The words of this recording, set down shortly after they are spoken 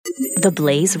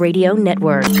TheBlaze Radio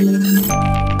Network.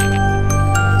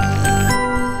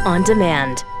 On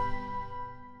demand.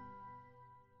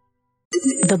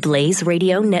 TheBlaze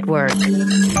Radio Network.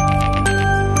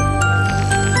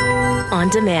 On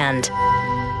demand.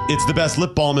 It's the best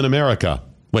lip balm in America.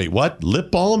 Wait, what?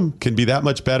 Lip balm can be that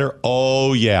much better?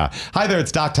 Oh, yeah. Hi there,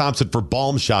 it's Doc Thompson for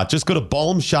Balm Shot. Just go to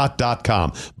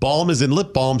balmshot.com. Balm is in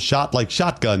lip balm, shot like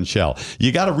shotgun shell.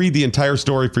 You got to read the entire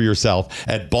story for yourself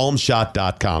at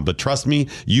balmshot.com. But trust me,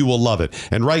 you will love it.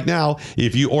 And right now,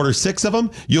 if you order 6 of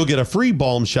them, you'll get a free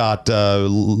Balm Shot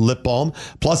lip balm,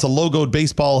 plus a logoed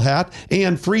baseball hat,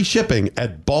 and free shipping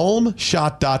at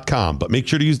balmshot.com. But make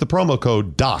sure to use the promo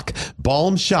code DOC,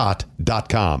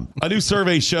 balmshot.com. A new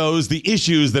survey shows the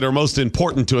issues that are most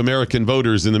important to American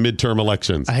voters in the midterm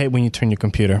elections. I hate when you turn your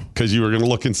computer. Because you were going to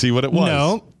look and see what it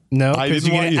was. No, because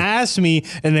you're going to ask me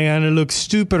and they're going to look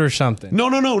stupid or something.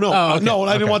 No. Oh, okay. No,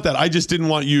 I didn't want that. I just didn't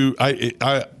want you.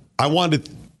 I want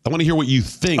to hear what you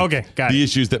think the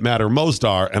issues that matter most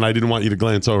are, and I didn't want you to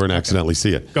glance over and accidentally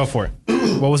see it. Go for it.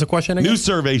 What was the question again? New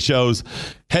survey shows,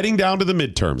 heading down to the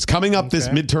midterms, coming up this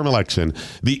midterm election,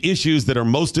 the issues that are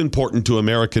most important to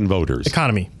American voters.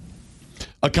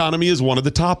 Economy is one of the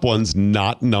top ones,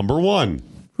 not number one.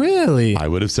 Really? I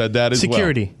would have said that as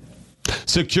well.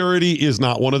 Security is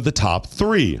not one of the top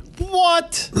 3.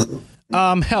 What?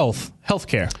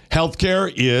 Healthcare.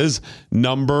 Healthcare is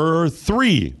number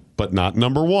 3, but not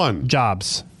number 1.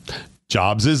 Jobs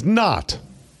is not.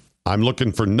 I'm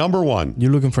looking for number 1.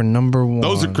 You're looking for number 1.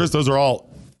 Those are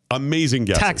all amazing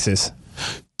guesses.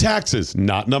 Taxes,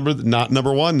 not number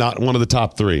 1, not one of the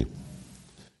top 3.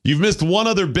 You've missed one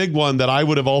other big one that I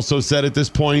would have also said at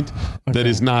this point that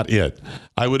is not it.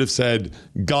 I would have said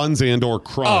guns and or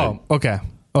crime. Oh, okay.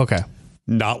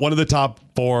 Not one of the top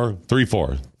 4.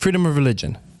 Freedom of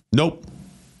religion. Nope.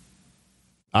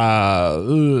 I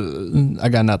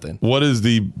got nothing. What is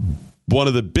one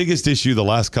of the biggest issue the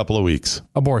last couple of weeks?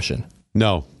 Abortion.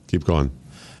 No. Keep going.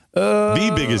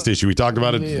 The biggest issue. We talked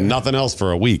about it. Nothing else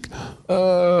for a week.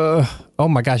 Oh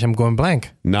my gosh, I'm going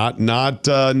blank. Not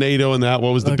NATO and that.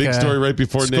 What was the big story right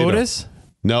before SCOTUS?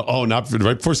 NATO? No. Not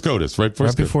right before SCOTUS. Right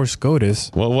before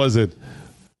SCOTUS. What was it?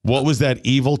 What was that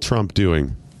evil Trump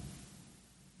doing?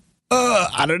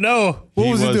 I don't know. What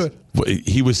was he doing?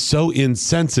 He was so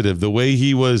insensitive. The way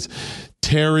he was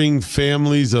tearing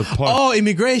families apart. Oh,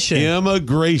 immigration.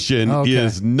 Immigration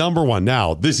is number 1.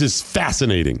 Now, this is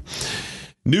fascinating.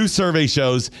 New survey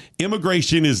shows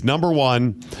immigration is number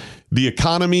 1, the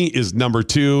economy is number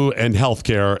 2, and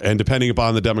healthcare. And depending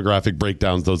upon the demographic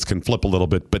breakdowns, those can flip a little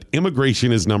bit. But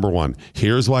immigration is number 1.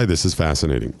 Here's why this is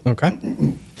fascinating. Okay.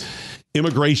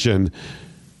 Immigration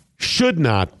should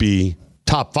not be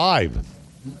top 5.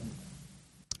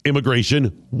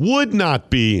 Immigration would not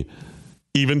be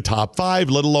even top 5,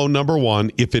 let alone number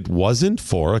 1, if it wasn't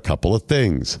for a couple of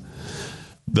things.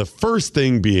 The first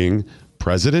thing being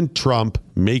President Trump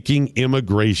making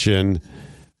immigration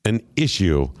an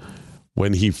issue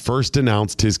when he first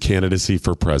announced his candidacy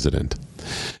for president.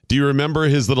 Do you remember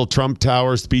his little Trump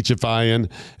Tower speechifying,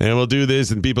 and we'll do this,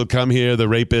 and people come here, the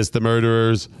rapists, the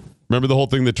murderers? Remember the whole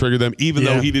thing that triggered them, even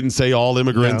though he didn't say all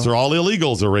immigrants or all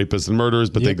illegals are rapists and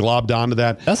murderers, but they globbed onto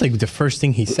that. That's like the first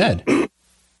thing he said.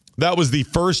 That was the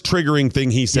first triggering thing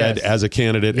he said as a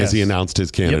candidate as he announced his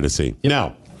candidacy.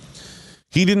 Now,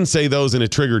 he didn't say those, and it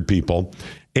triggered people.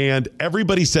 And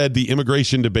everybody said the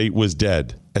immigration debate was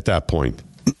dead at that point.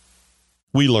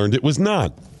 We learned it was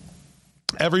not.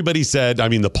 Everybody said, I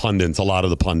mean, a lot of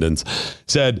the pundits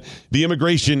said the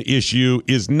immigration issue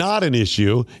is not an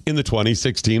issue in the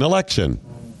 2016 election.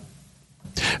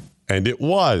 And it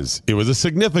was. It was a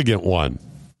significant one,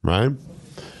 right?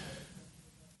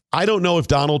 I don't know if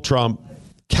Donald Trump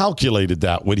calculated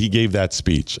that when he gave that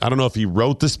speech. I don't know if he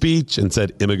wrote the speech and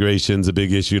said immigration's a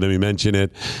big issue, let me mention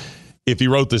it. If he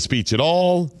wrote the speech at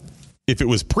all, if it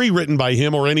was pre-written by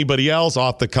him or anybody else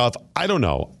off the cuff, I don't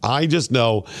know. I just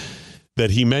know that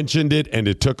he mentioned it and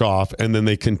it took off, and then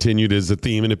they continued as a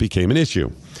theme and it became an issue.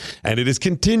 And it has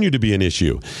continued to be an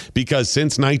issue because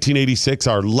since 1986,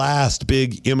 our last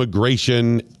big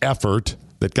immigration effort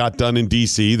that got done in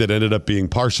D.C. that ended up being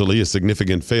partially a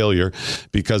significant failure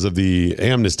because of the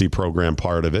amnesty program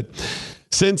part of it.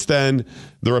 Since then,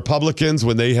 the Republicans,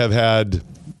 when they have had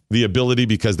the ability,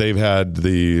 because they've had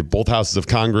both houses of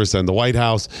Congress and the White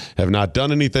House have not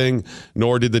done anything,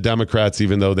 nor did the Democrats,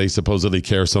 even though they supposedly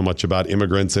care so much about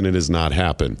immigrants, and it has not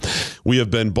happened. We have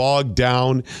been bogged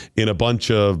down in a bunch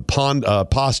of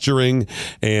posturing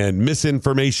and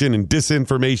misinformation and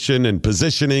disinformation and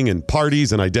positioning and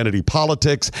parties and identity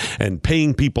politics and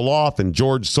paying people off and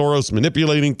George Soros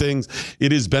manipulating things.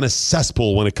 It has been a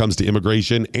cesspool when it comes to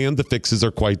immigration, and the fixes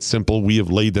are quite simple. We have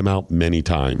laid them out many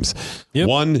times. Yep.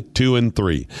 1, 2, and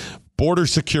 3. Border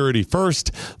security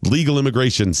first, legal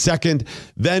immigration second,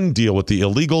 then deal with the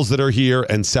illegals that are here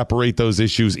and separate those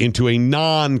issues into a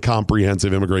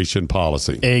non-comprehensive immigration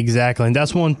policy. Exactly. And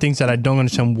that's one of the things that I don't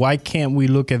understand. Why can't we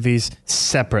look at these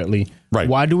separately? Right.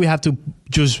 Why do we have to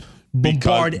just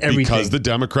bombard everything? Because the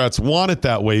Democrats want it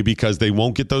that way, because they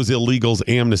won't get those illegals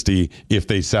amnesty if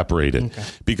they separate it. Okay.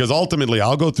 Because ultimately,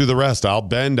 I'll go through the rest. I'll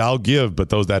bend, I'll give. But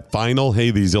that final,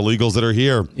 hey, these illegals that are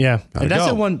here. Yeah. And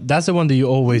that's the one that you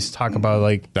always talk about.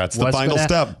 Like, that's the final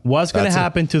step. What's going to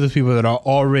happen to those people that are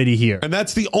already here? And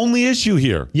that's the only issue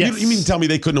here. Yes. You mean to tell me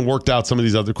they couldn't have worked out some of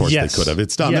these other courses? Yes. They could have.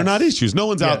 It's done. Yes. They're not issues. No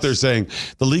one's out there saying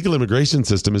the legal immigration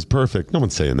system is perfect. No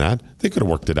one's saying that. They could have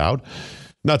worked it out.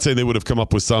 Not saying they would have come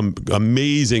up with some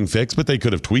amazing fix, but they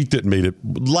could have tweaked it and made it,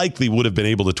 likely would have been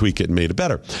able to tweak it and made it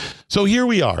better. So here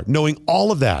we are, knowing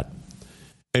all of that.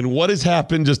 And what has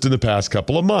happened just in the past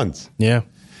couple of months? Yeah.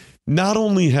 Not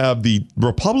only have the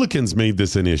Republicans made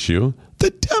this an issue,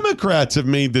 the Democrats have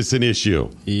made this an issue.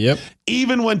 Yep.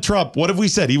 Even when Trump, what have we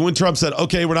said? Even when Trump said,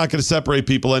 okay, we're not going to separate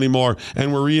people anymore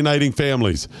and we're reuniting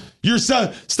families.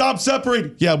 Stop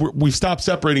separating. Yeah, we've stopped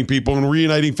separating people and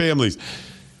reuniting families.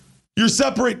 You're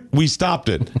separate. We stopped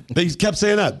it. They kept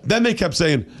saying that. Then they kept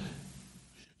saying,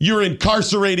 you're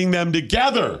incarcerating them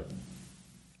together.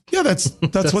 Yeah, that's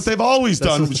what they've always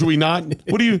done. Should we not?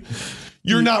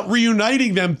 You're not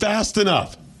reuniting them fast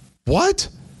enough. What?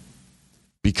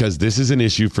 Because this is an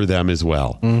issue for them as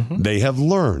well. Mm-hmm. They have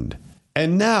learned.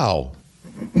 And now,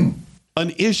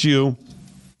 an issue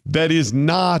that is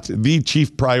not the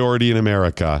chief priority in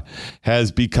America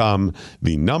has become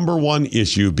the number one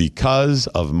issue because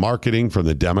of marketing from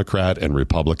the Democrat and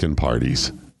Republican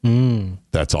parties.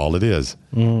 That's all it is.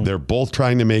 They're both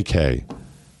trying to make hay.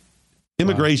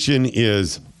 Immigration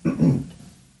is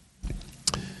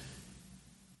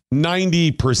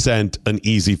 90% an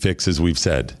easy fix, as we've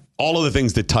said. All of the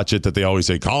things that touch it that they always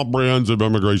say, comprehensive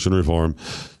immigration reform,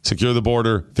 secure the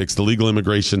border, fix the legal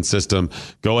immigration system,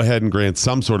 go ahead and grant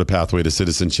some sort of pathway to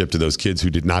citizenship to those kids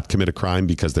who did not commit a crime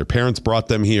because their parents brought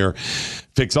them here.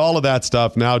 Fix all of that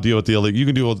stuff. Now deal with the illegal. You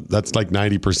can do, that's like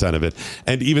 90% of it.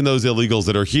 And even those illegals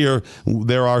that are here,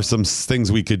 there are some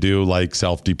things we could do like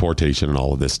self-deportation and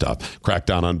all of this stuff. Crack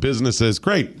down on businesses.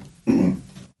 Great.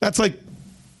 That's like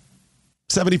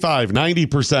 75,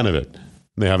 90% of it.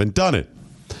 They haven't done it.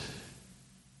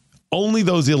 Only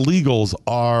those illegals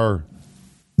are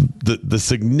the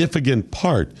significant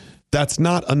part. That's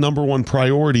not a number one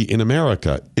priority in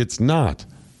America. It's not.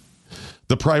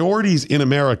 The priorities in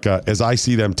America, as I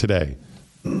see them today,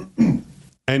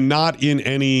 and not in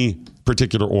any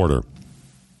particular order.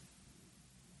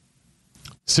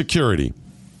 Security.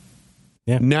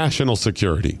 Yeah. National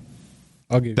security.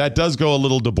 That does go a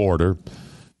little to border.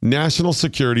 National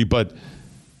security, but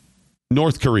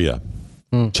North Korea,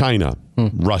 China,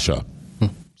 Russia.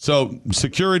 So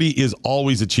security is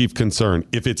always a chief concern.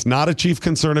 If it's not a chief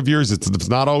concern of yours, it's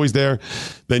not always there,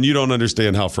 then you don't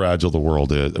understand how fragile the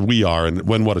world is. We are, and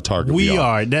what a target we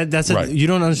are. That's right. You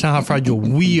don't understand how fragile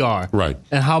we are. Right.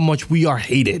 And how much we are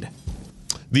hated.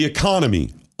 The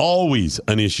economy, always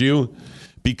an issue,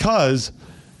 because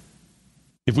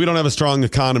if we don't have a strong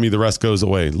economy, the rest goes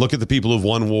away. Look at the people who've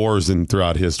won wars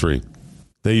throughout history.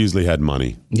 They usually had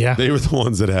money. Yeah. They were the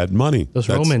ones that had money. Those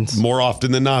Romans. More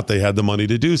often than not, they had the money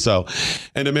to do so.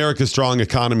 And America's strong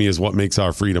economy is what makes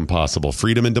our freedom possible.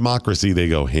 Freedom and democracy, they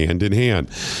go hand in hand.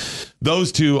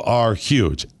 Those two are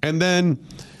huge. And then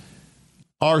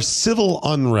our civil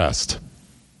unrest.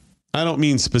 I don't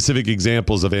mean specific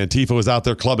examples of Antifa was out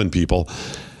there clubbing people.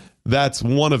 That's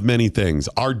one of many things.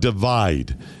 Our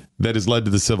divide that has led to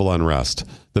the civil unrest.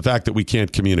 The fact that we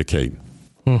can't communicate.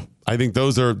 I think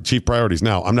those are chief priorities.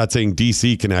 Now, I'm not saying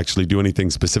D.C. can actually do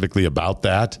anything specifically about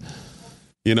that.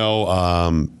 You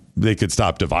know, they could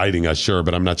stop dividing us, sure,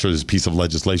 but I'm not sure there's a piece of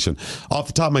legislation. Off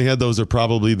the top of my head, those are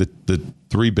probably the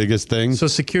three biggest things. So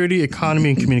security, economy,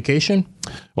 and communication?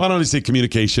 Well, I don't want to say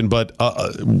communication, but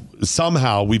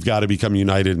somehow we've got to become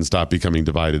united and stop becoming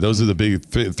divided. Those are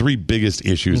the three biggest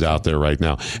issues out there right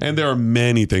now. And there are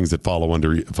many things that fall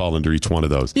under each one of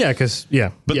those. Yeah, because,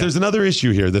 yeah. But there's another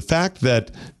issue here. The fact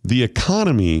that the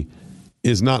economy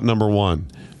is not number one,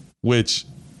 which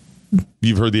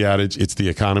You've heard the adage, it's the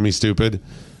economy, stupid.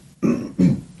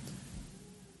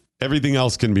 Everything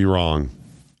else can be wrong.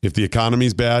 If the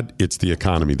economy's bad, it's the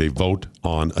economy. They vote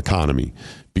on economy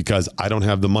because I don't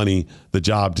have the money, the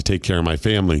job to take care of my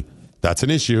family. That's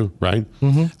an issue, right?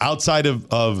 Mm-hmm. Outside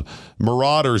of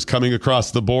marauders coming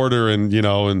across the border and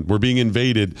we're being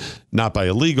invaded, not by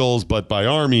illegals, but by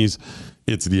armies,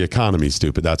 it's the economy,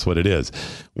 stupid. That's what it is.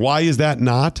 Why is that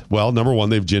not? Well, number one,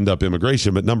 they've ginned up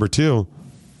immigration. But number two,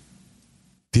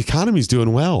 the economy's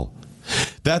doing well.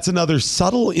 That's another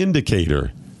subtle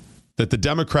indicator that the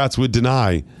Democrats would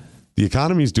deny the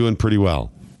economy's doing pretty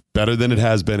well. Better than it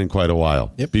has been in quite a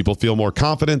while. Yep. People feel more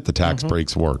confident. The tax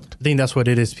breaks worked. I think that's what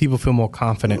it is. People feel more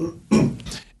confident.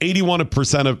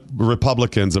 81% of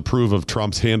Republicans approve of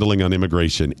Trump's handling on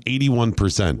immigration.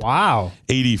 81%. Wow.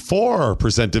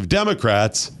 84% of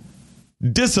Democrats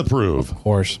disapprove.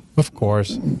 Of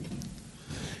course.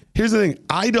 Here's the thing.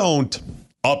 I don't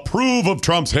approve of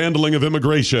Trump's handling of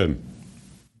immigration.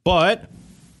 But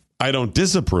I don't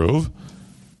disapprove.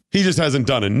 He just hasn't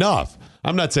done enough.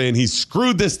 I'm not saying he's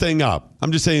screwed this thing up.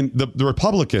 I'm just saying the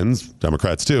Republicans,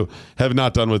 Democrats too, have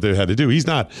not done what they had to do. He's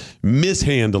not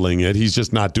mishandling it. He's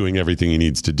just not doing everything he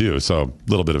needs to do. So a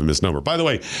little bit of a misnomer. By the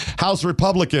way, House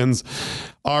Republicans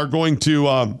are going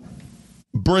to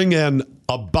bring an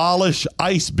abolish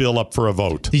ICE bill up for a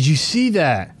vote. Did you see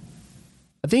that?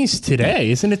 I think it's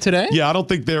today. Isn't it today? Yeah, I don't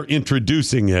think they're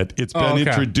introducing it. It's been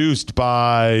introduced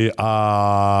by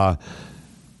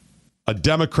a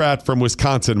Democrat from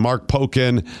Wisconsin, Mark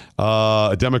Pocan,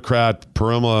 a Democrat,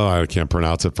 Parima, I can't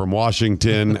pronounce it, from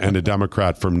Washington, and a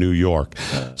Democrat from New York.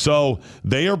 So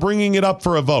they are bringing it up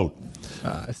for a vote.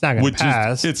 It's not going to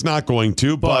pass. It's not going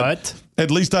to, but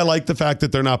at least I like the fact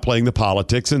that they're not playing the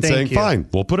politics and saying, fine,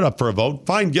 we'll put it up for a vote.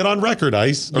 Fine, get on record,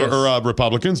 ICE, or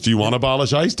Republicans. Do you want to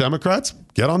abolish ICE? Democrats,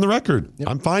 get on the record. Yep.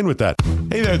 I'm fine with that.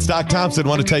 Hey there, it's Doc Thompson. I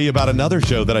want to tell you about another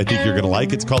show that I think you're going to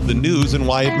like. It's called The News and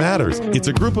Why It Matters. It's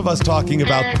a group of us talking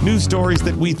about news stories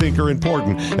that we think are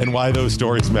important and why those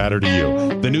stories matter to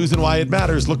you. The News and Why It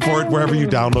Matters. Look for it wherever you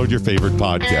download your favorite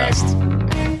podcasts.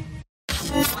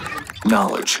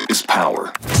 Knowledge is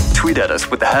power. Tweet at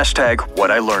us with the hashtag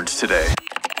 #WhatILearnedToday.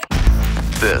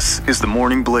 This is the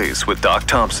Morning Blaze with Doc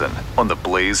Thompson on the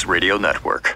Blaze Radio Network.